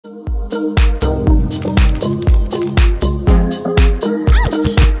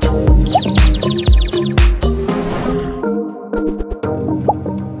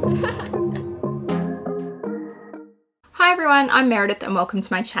Meredith and welcome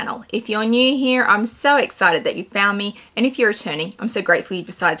to my channel. If you're new here, I'm so excited that you found me, and if you're returning, I'm so grateful you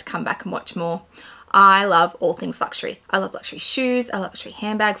decided to come back and watch more. I love all things luxury. I love luxury shoes, I love luxury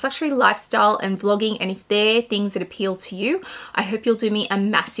handbags, luxury lifestyle and vlogging, and if they're things that appeal to you, I hope you'll do me a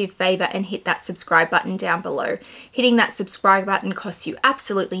massive favor and hit that subscribe button down below. Hitting that subscribe button costs you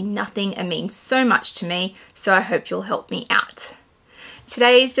absolutely nothing and means so much to me, so I hope you'll help me out.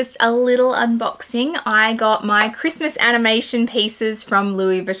 Today is just a little unboxing. I got my Christmas animation pieces from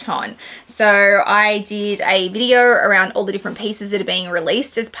Louis Vuitton. So I did a video around all the different pieces that are being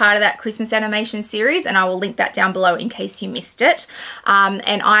released as part of that Christmas animation series, and I will link that down below in case you missed it.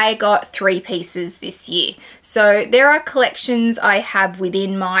 And I got 3 pieces this year. So there are collections I have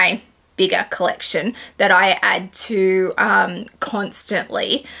within my bigger collection that I add to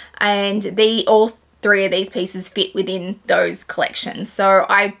constantly, and all 3 of these pieces fit within those collections, so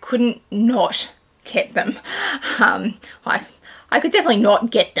I couldn't not get them. I could definitely not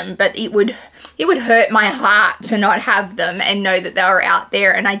get them, but it would hurt my heart to not have them and know that they were out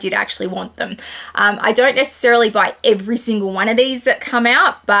there and I did actually want them. I don't necessarily buy every single one of these that come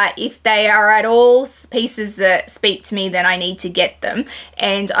out, but if they are at all pieces that speak to me, then I need to get them.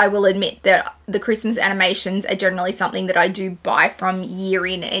 And I will admit that the Christmas animations are generally something that I do buy from year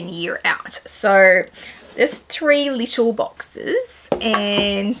in and year out. So there's 3 little boxes,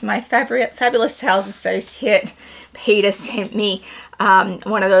 and my fabulous sales associate Peter sent me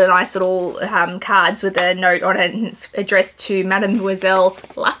one of the nice little cards with a note on it, and it's addressed to Mademoiselle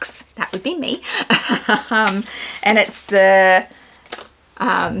Lux, that would be me. And it's the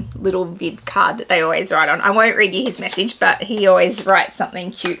little Viv card that they always write on. I won't read you his message, but he always writes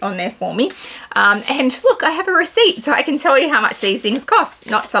something cute on there for me. And look, I have a receipt, so I can tell you how much these things cost.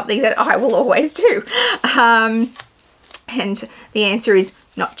 Not something that I will always do. And the answer is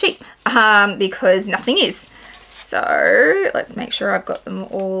not cheap, because nothing is. So let's make sure I've got them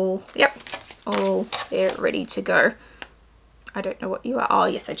all, yep, all there ready to go. I don't know what you are. Oh,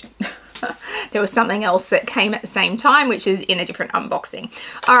 yes, I do. There was something else that came at the same time, which is in a different unboxing.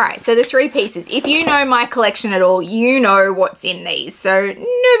 All right, so the 3 pieces. If you know my collection at all, you know what's in these, so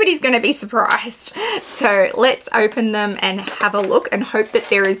nobody's going to be surprised. So let's open them and have a look and hope that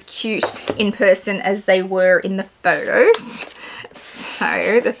they're as cute in person as they were in the photos.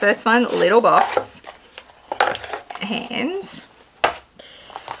 So the first one, little box, and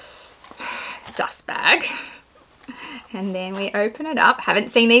dust bag. And then we open it up. Haven't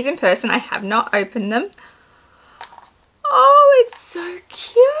seen these in person. I have not opened them. Oh, it's so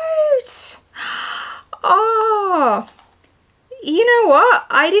cute. Oh, you know what?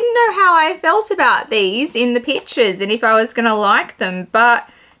 I didn't know how I felt about these in the pictures and if I was going to like them, but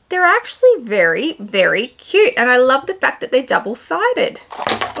they're actually very, very cute. And I love the fact that they're double-sided.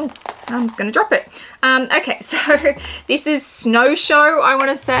 Oh, I'm just going to drop it. Okay, so this is Snow Show, I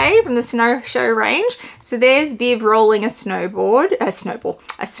want to say, from the Snow Show range. So there's Viv rolling a snowball,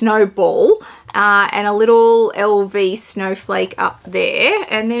 and a little LV snowflake up there.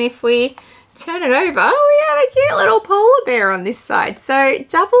 And then if we turn it over, we have a cute little polar bear on this side. So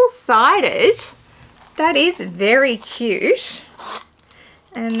double-sided, that is very cute.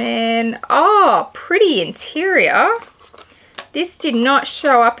 And then, oh, pretty interior. This did not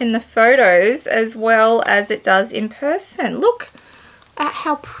show up in the photos as well as it does in person. Look at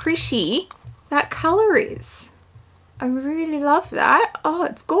how pretty that color is. I really love that. Oh,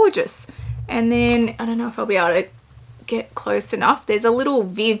 it's gorgeous. And then, I don't know if I'll be able to get close enough. There's a little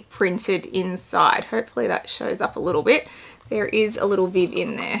Viv printed inside. Hopefully that shows up a little bit. There is a little Viv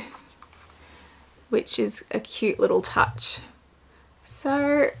in there, which is a cute little touch.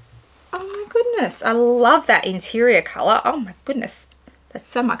 So, oh my goodness, I love that interior color. Oh my goodness, that's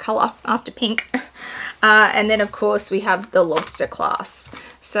so my color after pink. And then of course we have the lobster clasp.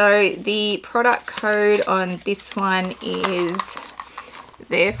 So the product code on this one is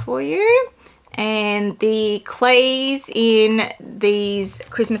there for you. And the clays in these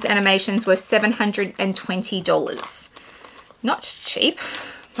Christmas animations were $720. Not cheap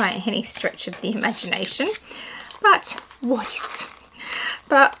by any stretch of the imagination, but what is?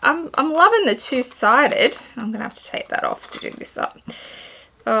 But I'm loving the 2-sided. I'm gonna have to take that off to do this up.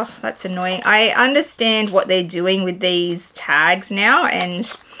 Oh, that's annoying. I understand what they're doing with these tags now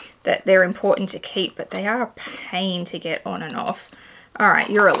and that they're important to keep, but they are a pain to get on and off. All right,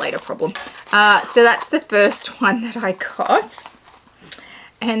 you're a later problem. So that's the first one that I got.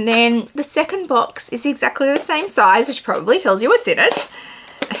 And then the second box is exactly the same size, which probably tells you what's in it.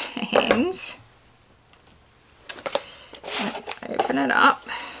 And let's open it up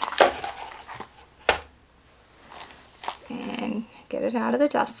and get it out of the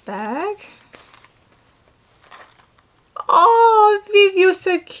dust bag. Oh, Viv, you're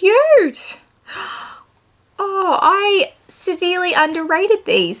so cute. Oh, I severely underrated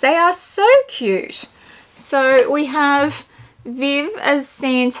these. They are so cute. So we have Viv as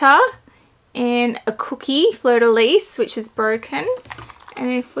Santa and a cookie fleur-de-lis, which is broken.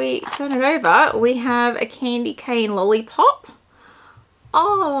 And if we turn it over, we have a candy cane lollipop.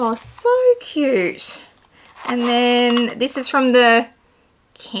 Oh, so cute. And then this is from the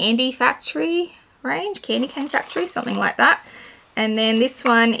Candy Factory range, Candy Cane Factory, something like that. And then this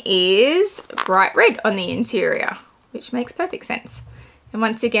one is bright red on the interior, which makes perfect sense. And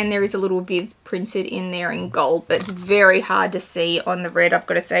once again, there is a little Viv printed in there in gold, but it's very hard to see on the red. I've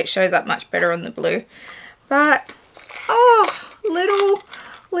got to say, it shows up much better on the blue. But, oh,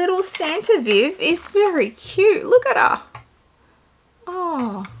 little Santa Viv is very cute. Look at her.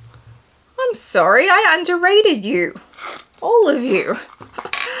 Oh, I'm sorry, I underrated you. All of you.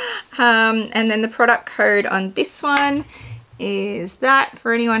 And then the product code on this one is that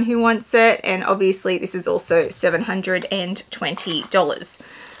for anyone who wants it, and obviously this is also $720.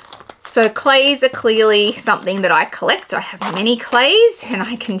 So clays are clearly something that I collect. I have many clays and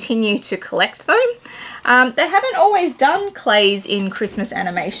I continue to collect them. They haven't always done clays in Christmas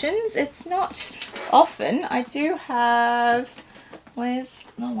animations. It's not often. I do have, where's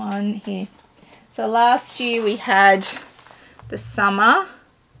the one here? So last year we had the summer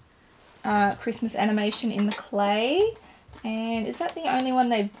Christmas animation in the clay. And is that the only one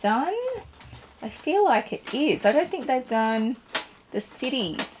they've done? I feel like it is. I don't think they've done the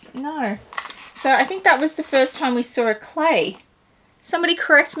cities. No. So I think that was the first time we saw a clay. Somebody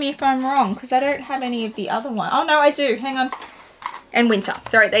correct me if I'm wrong, because I don't have any of the other one. Oh no, I do. Hang on. And winter.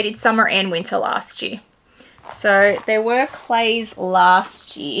 Sorry, they did summer and winter last year. So there were clays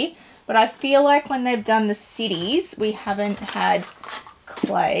last year, but I feel like when they've done the cities, we haven't had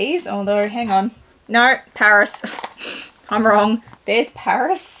clays. Although, hang on. No, Paris. I'm wrong. There's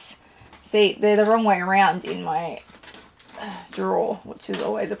Paris. See, they're the wrong way around in my drawer, which is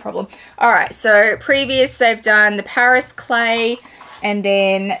always a problem. All right, so previous they've done the Paris clay, and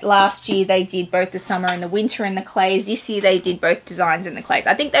then last year they did both the summer and the winter in the clays. This year they did both designs in the clays.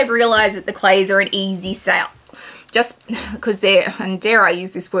 I think they've realized that the clays are an easy sale. Just because they're, and dare I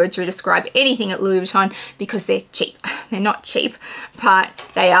use this word to describe anything at Louis Vuitton, because they're cheap. They're not cheap, but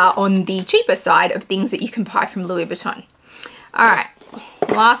they are on the cheaper side of things that you can buy from Louis Vuitton. All right,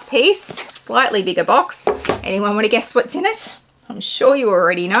 last piece, slightly bigger box. Anyone want to guess what's in it? I'm sure you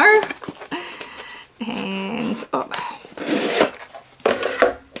already know. And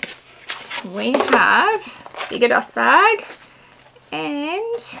we have bigger dust bag,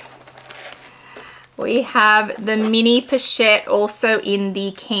 and we have the mini pochette also in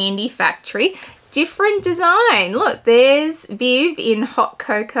the Candy Factory. Different design. Look, there's Viv in hot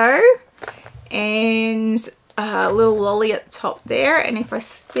cocoa and a little lolly at the top there. And if I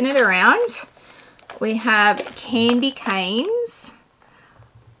spin it around, we have candy canes.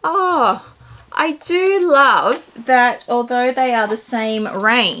 Oh, I do love that although they are the same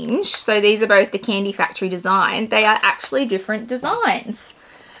range, so these are both the Candy Factory design, they are actually different designs.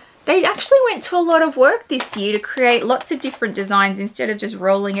 They actually went to a lot of work this year to create lots of different designs instead of just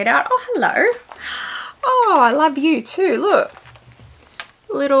rolling it out. Oh, hello. Oh, I love you too. Look.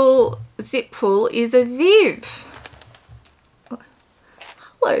 Little zip pull is a Viv.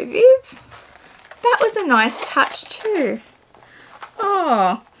 Hello, Viv. That was a nice touch too.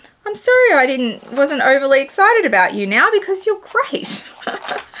 Oh, I'm sorry I wasn't overly excited about you now, because you're great.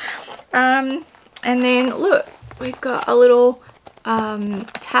 And then look, we've got a little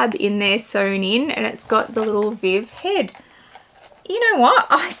tab in there sewn in, and it's got the little Viv head. You know what?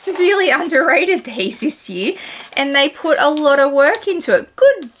 I severely underrated these this year, and they put a lot of work into it.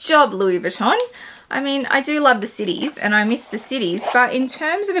 Good job, Louis Vuitton. I mean, I do love the cities, and I miss the cities, but in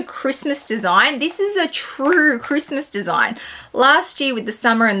terms of a Christmas design, this is a true Christmas design. Last year with the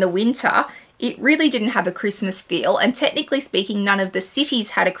summer and the winter, it really didn't have a Christmas feel, and technically speaking, none of the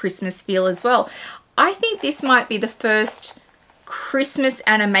cities had a Christmas feel as well. I think this might be the first Christmas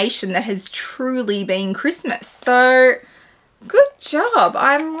animation that has truly been Christmas. So good job.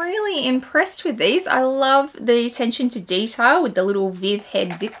 I'm really impressed with these. I love the attention to detail with the little Viv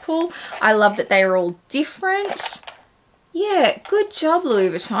head zip pull. I love that they are all different. Yeah, good job,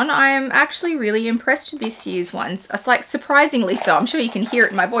 Louis Vuitton. I am actually really impressed with this year's ones. It's like surprisingly so. I'm sure you can hear it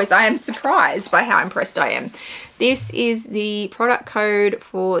in my voice. I am surprised by how impressed I am. This is the product code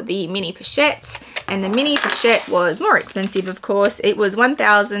for the mini pochette, and the mini pochette was more expensive, of course. It was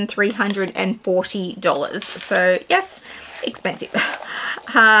 $1,340. So yes, expensive.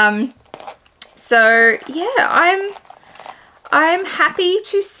 So yeah, I'm happy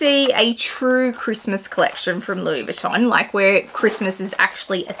to see a true Christmas collection from Louis Vuitton, like where Christmas is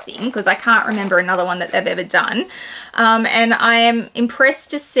actually a thing, because I can't remember another one that they've ever done. And I am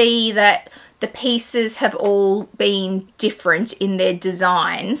impressed to see that the pieces have all been different in their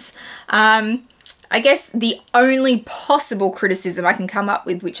designs. I guess the only possible criticism I can come up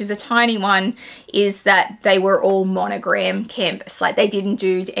with, which is a tiny one, is that they were all monogram canvas. Like they didn't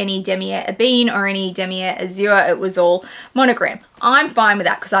do any damier ebene or any damier azure. It was all monogram. I'm fine with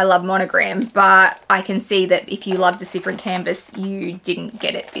that because I love monogram, but I can see that if you loved a different canvas, you didn't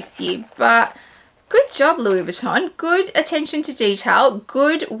get it this year. But good job, Louis Vuitton. Good attention to detail.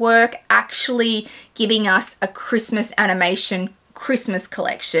 Good work actually giving us a Christmas animation Christmas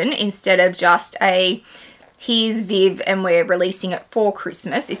collection instead of just a here's Viv and we're releasing it for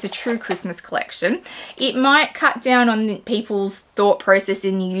Christmas. It's a true Christmas collection. It might cut down on people's thought process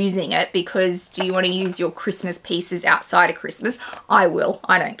in using it, because do you want to use your Christmas pieces outside of Christmas? I will.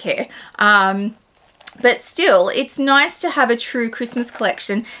 I don't care. But still, it's nice to have a true Christmas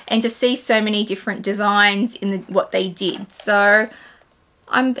collection and to see so many different designs in what they did. So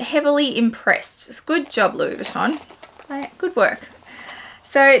I'm heavily impressed. Good job, Louis Vuitton. Good work.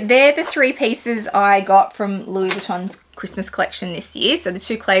 So they're the three pieces I got from Louis Vuitton's Christmas collection this year. So the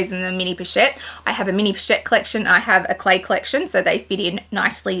two clays and the mini pochette. I have a mini pochette collection. I have a clay collection, so they fit in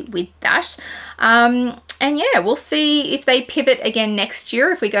nicely with that. And yeah, we'll see if they pivot again next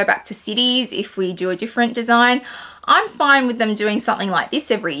year, if we go back to cities, if we do a different design. I'm fine with them doing something like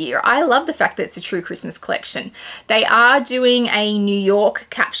this every year. I love the fact that it's a true Christmas collection. They are doing a New York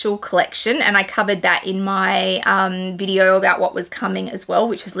capsule collection, and I covered that in my video about what was coming as well,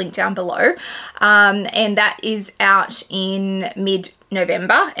 which is linked down below. And that is out in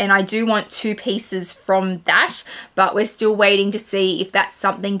mid-November, and I do want two pieces from that, but we're still waiting to see if that's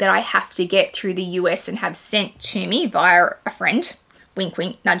something that I have to get through the US and have sent to me via a friend. Wink,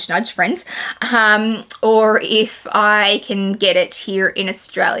 wink, nudge, nudge, friends. Or if I can get it here in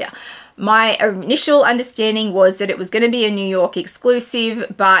Australia. My initial understanding was that it was going to be a New York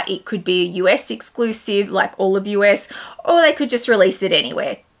exclusive, but it could be a US exclusive, like all of US, or they could just release it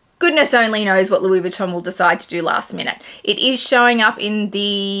anywhere. Goodness only knows what Louis Vuitton will decide to do last minute. It is showing up in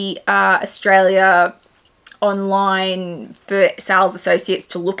the Australia online for sales associates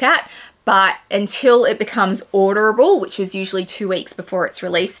to look at, but until it becomes orderable, which is usually 2 weeks before its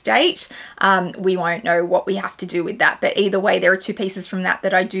release date, we won't know what we have to do with that. But either way, there are two pieces from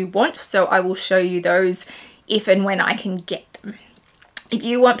that I do want, so I will show you those if and when I can get them. If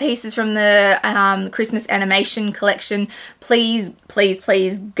you want pieces from the Christmas animation collection, please, please,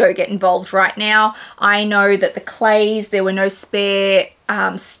 please go get involved right now. I know that the clays, there were no spare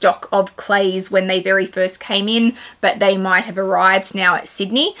stock of clays when they very first came in, but they might have arrived now at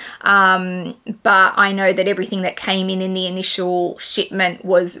Sydney. But I know that everything that came in the initial shipment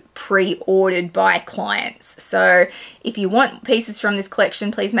was pre-ordered by clients. So if you want pieces from this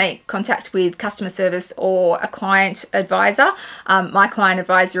collection, please make contact with customer service or a client advisor. My client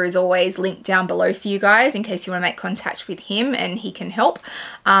advisor is always linked down below for you guys in case you want to make contact with him and he can help.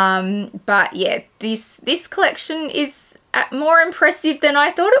 But yeah, this collection is more impressive than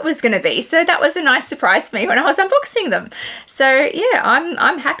I thought it was going to be. So that was a nice surprise for me when I was unboxing them. So yeah,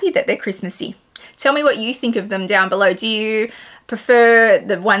 I'm happy that they're Christmassy. Tell me what you think of them down below. Do you prefer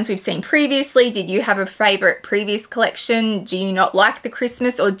the ones we've seen previously? Did you have a favorite previous collection? Do you not like the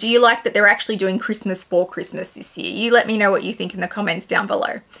Christmas, or do you like that they're actually doing Christmas for Christmas this year? You let me know what you think in the comments down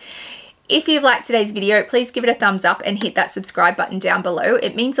below. If you've liked today's video, please give it a thumbs up and hit that subscribe button down below.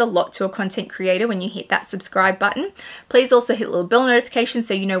 It means a lot to a content creator when you hit that subscribe button. Please also hit the little bell notification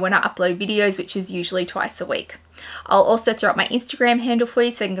so you know when I upload videos, which is usually twice a week. I'll also throw up my Instagram handle for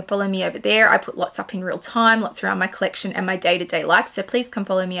you so you can follow me over there. I put lots up in real time, lots around my collection and my day-to-day life, so please come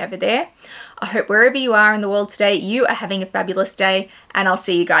follow me over there. I hope wherever you are in the world today, you are having a fabulous day, and I'll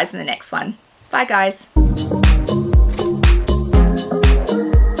see you guys in the next one. Bye guys.